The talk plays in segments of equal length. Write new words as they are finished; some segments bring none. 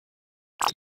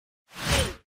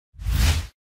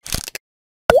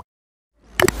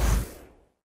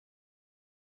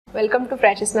Welcome to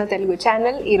FreshersNow Telugu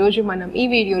channel. ఈ రోజు మనం ఈ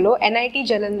వీడియోలో NIT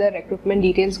Jalandhar Recruitment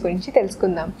డీటెయిల్స్ గురించి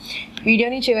తెలుసుకుందాం.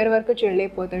 వీడియోని చివరి వరకు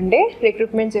చూడలేకపోతుంటే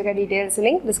రిక్రూట్మెంట్స్ యొక్క డీటెయిల్స్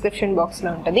లింక్ డిస్క్రిప్షన్ బాక్స్లో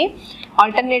ఉంటుంది.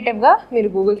 ఆల్టర్నేటివ్గా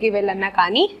మీరు గూగుల్కి వెళ్ళన్నా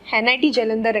కానీ NIT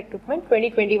Jalandhar Recruitment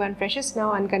 2021 FreshersNow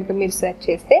అని కనుక మీరు సెర్చ్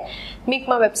చేస్తే మీకు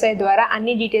మా వెబ్సైట్ ద్వారా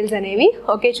అన్ని డీటెయిల్స్ అనేవి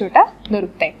ఒకే చోట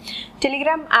దొరుకుతాయి.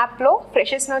 టెలిగ్రామ్ యాప్లో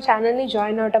FreshersNow ఛానల్ని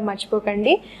జాయిన్ అవ్వడం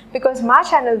మర్చిపోకండి. బికాజ్ మా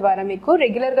ఛానల్ ద్వారా మీకు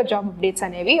రెగ్యులర్గా జాబ్ అప్డేట్స్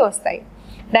అనేవి వస్తాయి.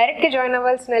 డైరెక్ట్గా జాయిన్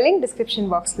అవ్వాల్సిన లింక్ డిస్క్రిప్షన్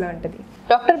బాక్స్లో ఉంటుంది.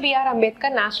 Doctor BR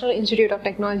Ambedkar national institute of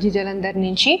technology Jalandhar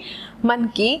నుంచి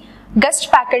మనకి గెస్ట్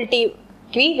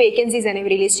ఫ్యాకల్టీకి వేకెన్సీస్ అనేవి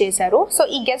రిలీజ్ చేశారు. సో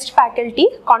ఈ గెస్ట్ ఫ్యాకల్టీ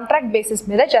కాంట్రాక్ట్ బేసిస్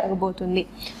మీద జరగబోతుంది.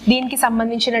 దీనికి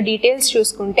సంబంధించిన డీటెయిల్స్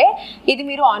చూసుకుంటే ఇది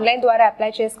మీరు ఆన్లైన్ ద్వారా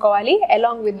అప్లై చేసుకోవాలి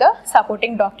along with the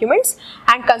supporting documents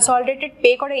and consolidated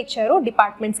pay కూడా ఇచ్చారు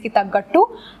డిపార్ట్మెంట్స్కి తగ్గట్టు.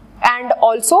 అండ్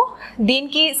ఆల్సో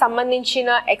దీనికి సంబంధించిన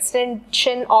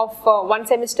ఎక్స్టెన్షన్ ఆఫ్ 1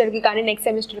 సెమిస్టర్కి కానీ నెక్స్ట్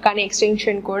సెమిస్టర్ కానీ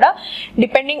ఎక్స్టెన్షన్ కూడా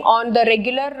depending on the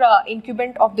regular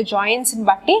ఇంక్యుబెంట్ of the జాయిన్స్ని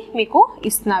బట్టి మీకు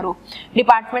ఇస్తున్నారు.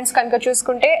 డిపార్ట్మెంట్స్ కనుక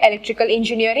చూసుకుంటే electrical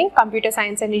engineering, computer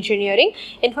science and engineering,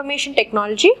 information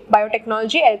technology,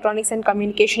 biotechnology, electronics and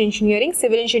communication engineering,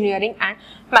 civil engineering and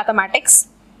mathematics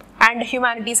and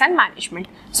humanities and management.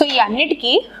 So ఈ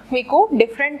అన్నిటికీ మీకు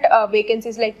different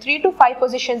vacancies like 3 to 5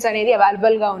 positions అనేది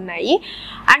అవైలబుల్గా ఉన్నాయి.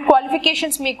 అండ్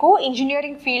క్వాలిఫికేషన్స్ మీకు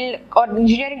engineering field are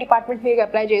engineering department మీకు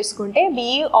apply చేసుకుంటే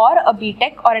BE are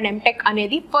BTech or an MTech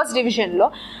అనేది ఫస్ట్ డివిజన్లో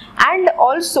అండ్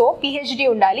ఆల్సో PhD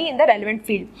ఉండాలి in the relevant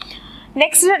field.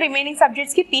 Next remaining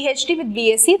సబ్జెక్ట్స్కి PhD with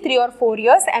BSc 3 or 4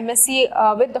 years, MSc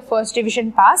with the first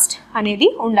division past అనేది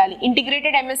ఉండాలి.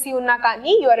 Integrated MSc ఉన్నా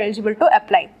కానీ you are eligible to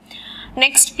apply.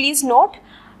 Next please note,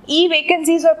 ఈ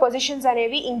vacancies are positions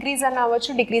అనేవి increase అన్న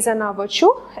అవ్వచ్చు, decrease అన్న అవ్వచ్చు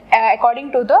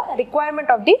according to the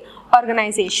requirement of the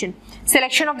organisation.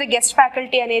 Selection of the guest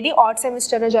faculty అనేది ఆడ్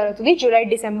సెమిస్టర్లో జరుగుతుంది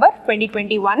July-December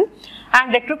 2021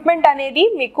 అండ్ రిక్రూట్మెంట్ అనేది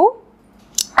మీకు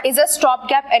is a stop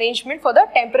gap arrangement for the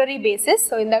temporary basis.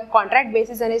 So in the contract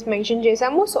basis అనేది mention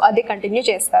చేసాము, so అది continue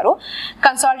చేస్తారు.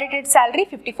 Consolidated salary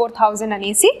 54,000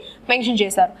 అనేసి మెన్షన్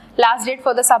చేశారు. Last date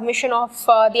for the submission of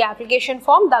the application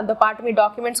form, దాంతోపాటు మీ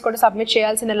documents కూడా సబ్మిట్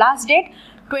చేయాల్సిన last date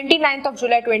 29th of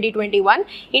July 2021.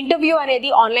 Interview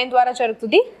అనేది ఆన్లైన్ ద్వారా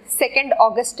జరుగుతుంది. 2nd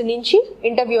August నుంచి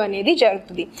ఇంటర్వ్యూ అనేది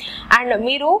జరుగుతుంది. అండ్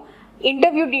మీరు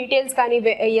ఇంటర్వ్యూ డీటెయిల్స్ కానీ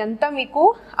ఇదంతా మీకు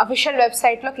అఫీషియల్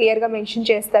వెబ్సైట్లో క్లియర్గా మెన్షన్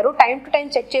చేస్తారు. టైం టు టైం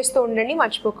చెక్ చేస్తూ ఉండండి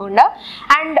మర్చిపోకుండా.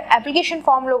 అండ్ అప్లికేషన్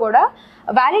ఫామ్లో కూడా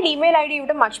వ్యాలిడ్ ఈమెయిల్ ఐడి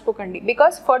ఇవ్వడం మర్చిపోకండి.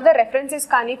 బికాస్ ఫర్దర్ రెఫరెన్సెస్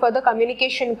కానీ ఫర్దర్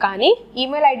కమ్యూనికేషన్ కానీ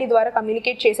ఈమెయిల్ ఐడి ద్వారా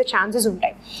కమ్యూనికేట్ చేసే ఛాన్సెస్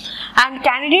ఉంటాయి. అండ్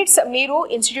క్యాండిడేట్స్ మీరు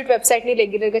ఇన్స్టిట్యూట్ వెబ్సైట్ని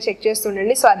రెగ్యులర్గా చెక్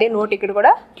చేస్తుండండి. సో అదే నోట్ ఇక్కడ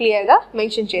కూడా క్లియర్గా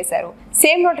మెన్షన్ చేశారు.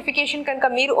 సేమ్ నోటిఫికేషన్ కనుక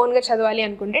మీరు ఓన్గా చదవాలి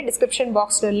అనుకుంటే డిస్క్రిప్షన్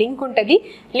బాక్స్లో లింక్ ఉంటుంది.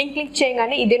 లింక్ క్లిక్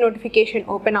చేయగానే ఇదే నోటిఫికేషన్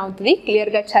ఓపెన్ అవుతుంది.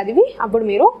 క్లియర్గా చదివి అప్పుడు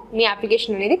మీరు మీ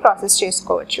అప్లికేషన్ అనేది ప్రాసెస్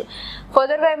చేసుకోవచ్చు.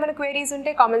 ఫర్దర్గా ఏమైనా క్వైరీస్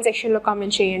ఉంటే కామెంట్ సెక్షన్లో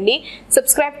కామెంట్ చేయండి.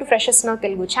 Subscribe to FreshersNow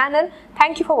Telugu channel.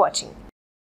 Thank you for watching.